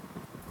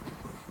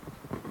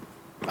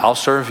 I'll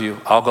serve you.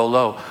 I'll go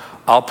low.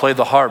 I'll play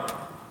the harp.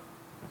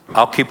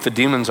 I'll keep the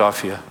demons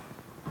off you.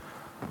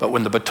 But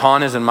when the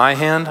baton is in my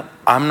hand,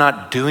 I'm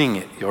not doing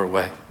it your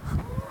way.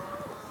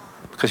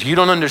 Because you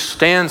don't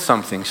understand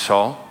something,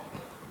 Saul.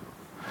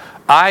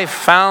 I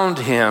found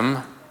him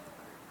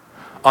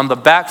on the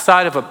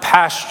backside of a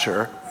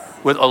pasture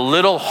with a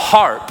little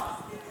harp,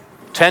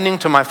 tending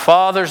to my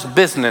father's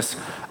business.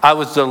 I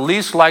was the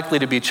least likely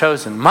to be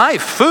chosen. My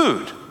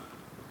food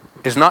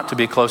is not to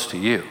be close to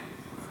you.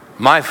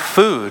 My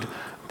food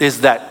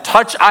is that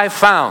touch I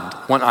found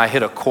when I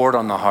hit a chord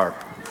on the harp.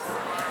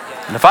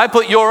 And if I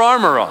put your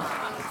armor on,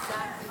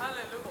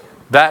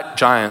 that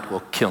giant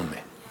will kill me.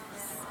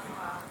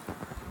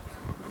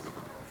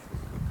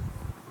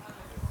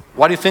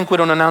 Why do you think we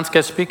don't announce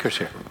guest speakers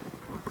here?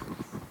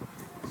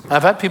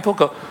 I've had people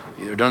go,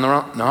 you're doing the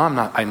wrong. No, I'm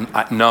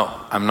not.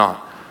 No, I'm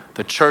not.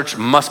 The church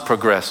must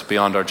progress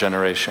beyond our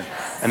generation.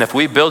 And if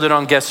we build it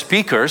on guest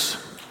speakers,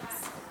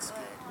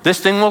 this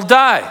thing will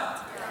die.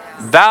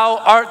 Thou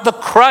art the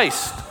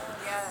Christ,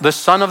 the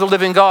Son of the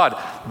living God.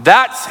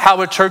 That's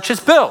how a church is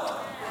built.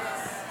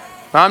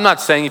 Now, I'm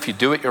not saying if you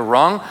do it, you're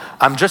wrong.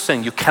 I'm just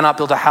saying you cannot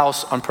build a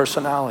house on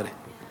personality.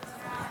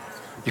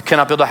 You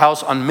cannot build a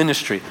house on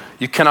ministry.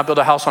 You cannot build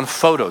a house on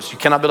photos. You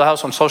cannot build a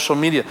house on social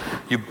media.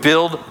 You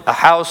build a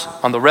house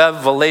on the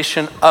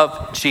revelation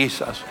of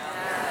Jesus.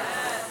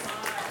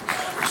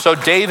 So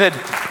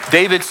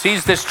David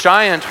sees this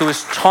giant who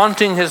is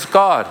taunting his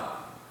God.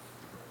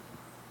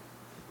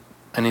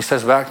 And he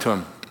says back to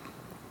him,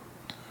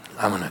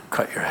 I'm going to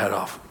cut your head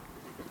off.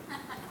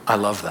 I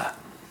love that.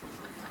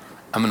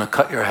 I'm going to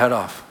cut your head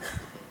off.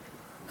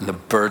 And the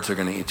birds are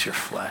going to eat your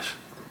flesh.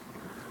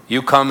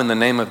 You come in the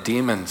name of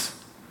demons.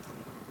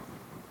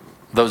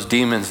 Those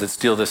demons that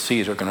steal the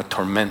seed are going to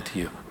torment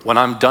you. When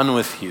I'm done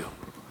with you,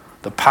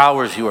 the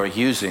powers you are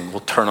using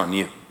will turn on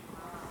you.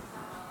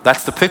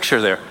 That's the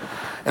picture there.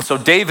 And so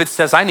David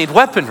says, I need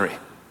weaponry.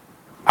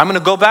 I'm going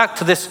to go back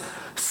to this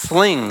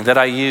sling that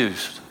I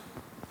used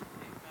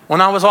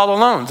when I was all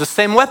alone. It's the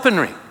same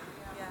weaponry.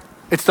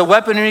 It's the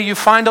weaponry you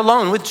find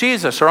alone with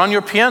Jesus or on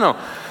your piano.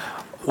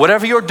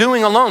 Whatever you're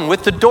doing alone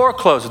with the door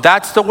closed,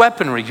 that's the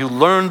weaponry. You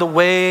learn the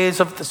ways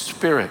of the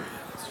Spirit.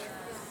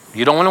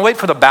 You don't want to wait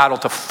for the battle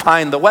to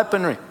find the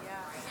weaponry.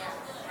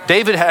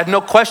 David had no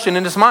question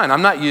in his mind.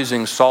 I'm not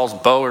using Saul's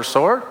bow or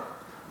sword.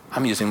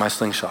 I'm using my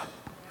slingshot.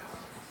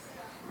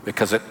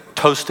 Because it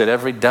toasted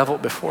every devil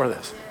before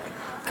this.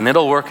 And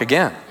it'll work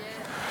again.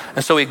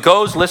 And so he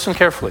goes, listen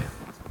carefully.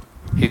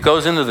 He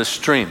goes into the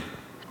stream.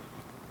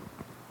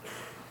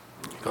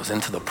 He goes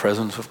into the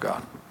presence of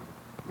God.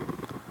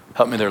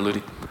 Help me there,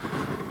 Ludi.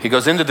 He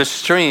goes into the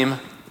stream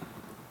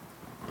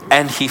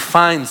and he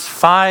finds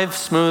 5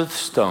 smooth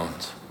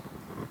stones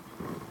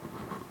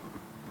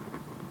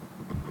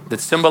that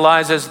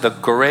symbolizes the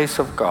grace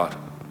of God.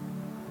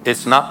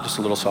 It's not just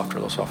a little softer,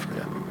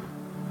 yeah.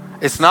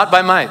 It's not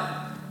by might,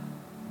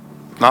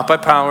 not by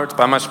power, it's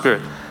by my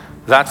Spirit.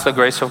 That's the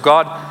grace of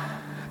God.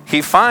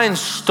 He finds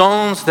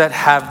stones that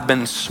have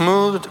been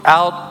smoothed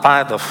out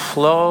by the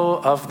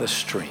flow of the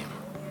stream.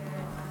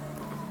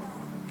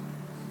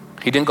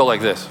 He didn't go like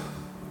this.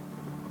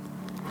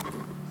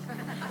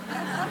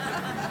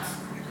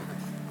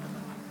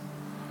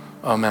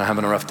 Oh man, I'm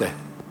having a rough day.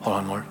 Hold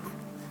on, Lord.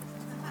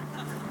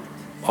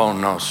 Oh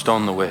no,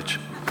 stone the witch.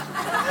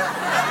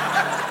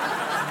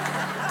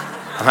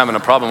 I'm having a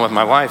problem with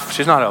my wife.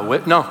 She's not a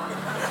witch. No,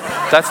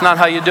 that's not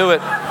how you do it.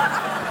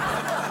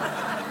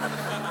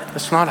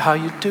 That's not how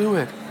you do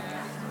it.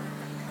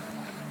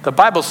 The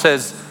Bible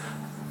says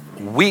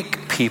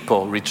weak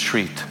people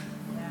retreat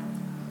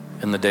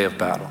in the day of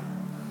battle.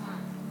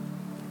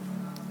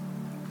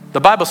 The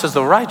Bible says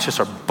the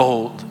righteous are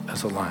bold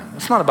as a lion.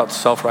 It's not about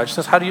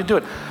self-righteousness. How do you do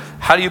it?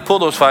 How do you pull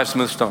those 5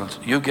 smooth stones?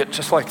 You get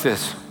just like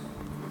this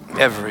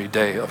every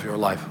day of your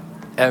life.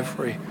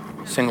 Every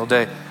single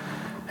day.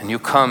 And you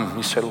come,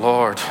 you say,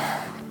 Lord,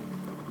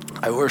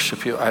 I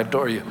worship you, I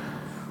adore you.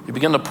 You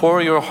begin to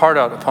pour your heart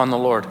out upon the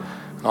Lord.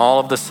 And all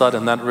of a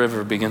sudden that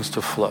river begins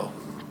to flow.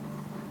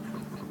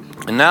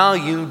 And now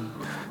you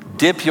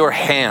dip your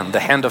hand,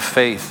 the hand of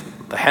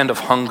faith, the hand of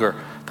hunger,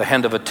 the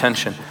hand of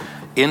attention,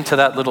 into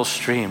that little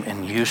stream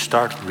and you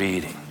start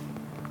reading,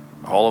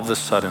 all of a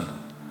sudden,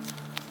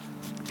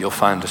 you'll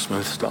find a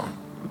smooth stone.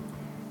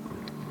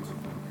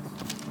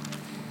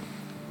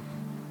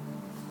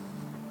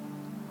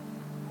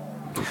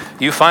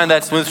 You find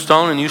that smooth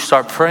stone and you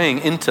start praying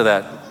into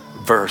that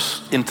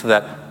verse, into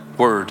that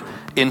word,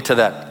 into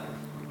that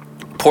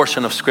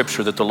portion of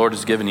scripture that the Lord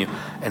has given you.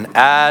 And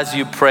as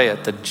you pray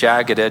it, the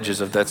jagged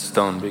edges of that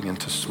stone begin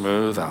to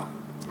smooth out.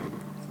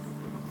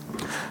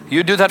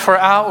 You do that for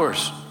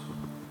hours,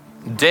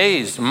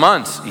 days,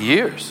 months,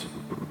 years.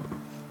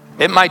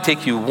 It might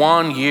take you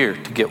 1 year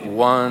to get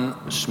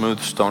one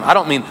smooth stone. I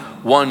don't mean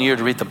 1 year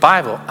to read the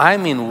Bible. I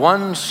mean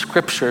one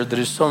scripture that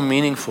is so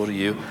meaningful to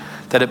you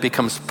that it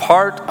becomes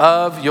part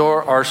of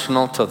your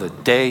arsenal till the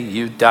day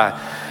you die.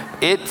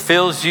 It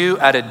fills you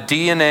at a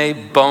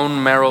DNA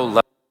bone marrow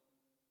level.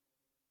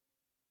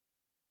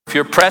 If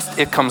you're pressed,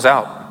 it comes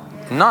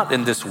out. Not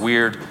in this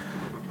weird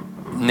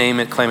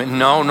name it, claim it.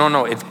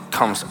 No. It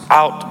comes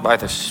out by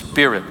the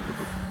Spirit.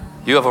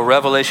 You have a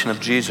revelation of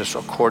Jesus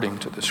according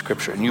to the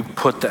scripture, and you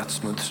put that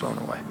smooth stone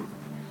away.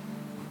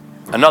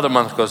 Another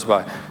month goes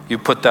by, you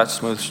put that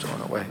smooth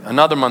stone away.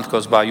 Another month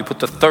goes by, you put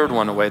the third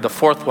one away, the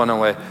fourth one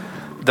away,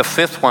 the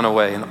fifth one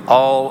away, and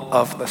all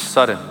of a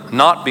sudden,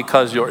 not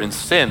because you're in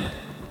sin.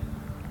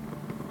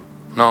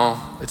 No,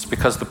 it's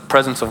because the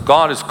presence of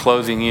God is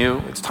clothing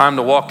you. It's time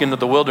to walk into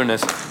the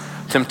wilderness.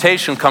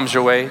 Temptation comes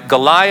your way.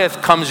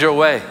 Goliath comes your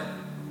way.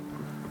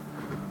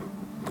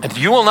 And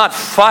you will not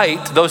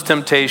fight those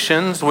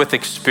temptations with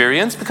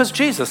experience because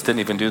Jesus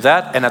didn't even do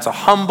that. And as a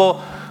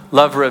humble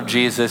lover of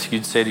Jesus,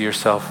 you'd say to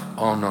yourself,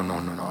 oh, no.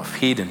 If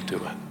he didn't do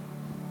it,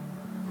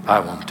 I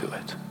won't do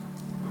it.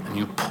 And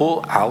you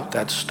pull out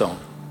that stone.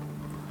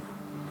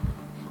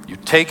 You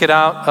take it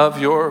out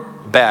of your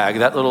bag,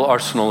 that little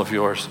arsenal of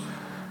yours,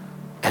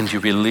 and you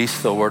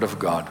release the word of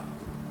God.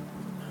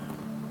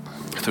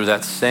 Through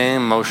that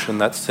same motion,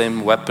 that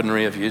same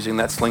weaponry of using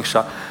that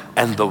slingshot,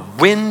 and the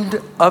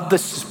wind of the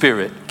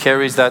Spirit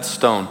carries that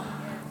stone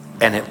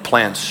and it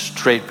plants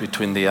straight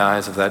between the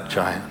eyes of that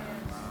giant.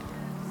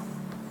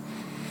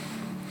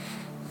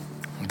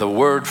 The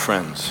word,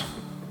 friends,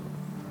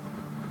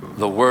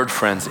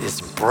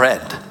 is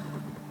bread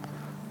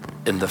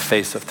in the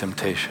face of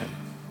temptation.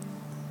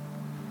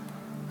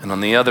 And on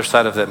the other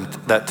side of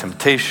that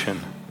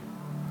temptation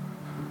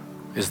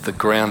is the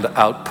grand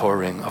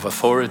outpouring of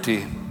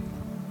authority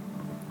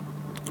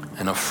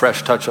and a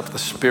fresh touch of the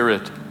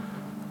Spirit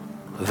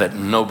that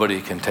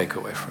nobody can take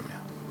away from you.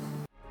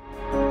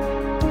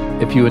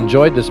 If you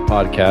enjoyed this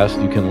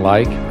podcast, you can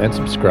like and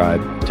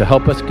subscribe to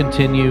help us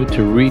continue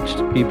to reach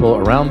people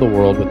around the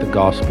world with the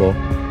gospel.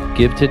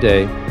 Give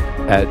today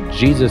at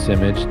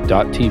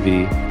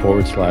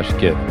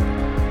jesusimage.tv/give.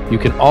 You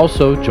can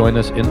also join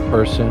us in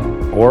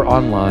person or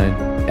online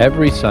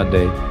every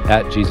Sunday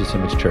at Jesus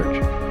Image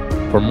Church.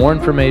 For more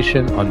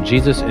information on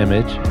Jesus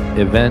Image,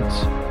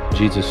 events,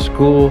 Jesus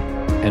School,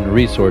 and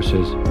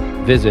resources,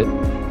 visit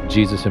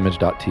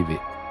jesusimage.tv.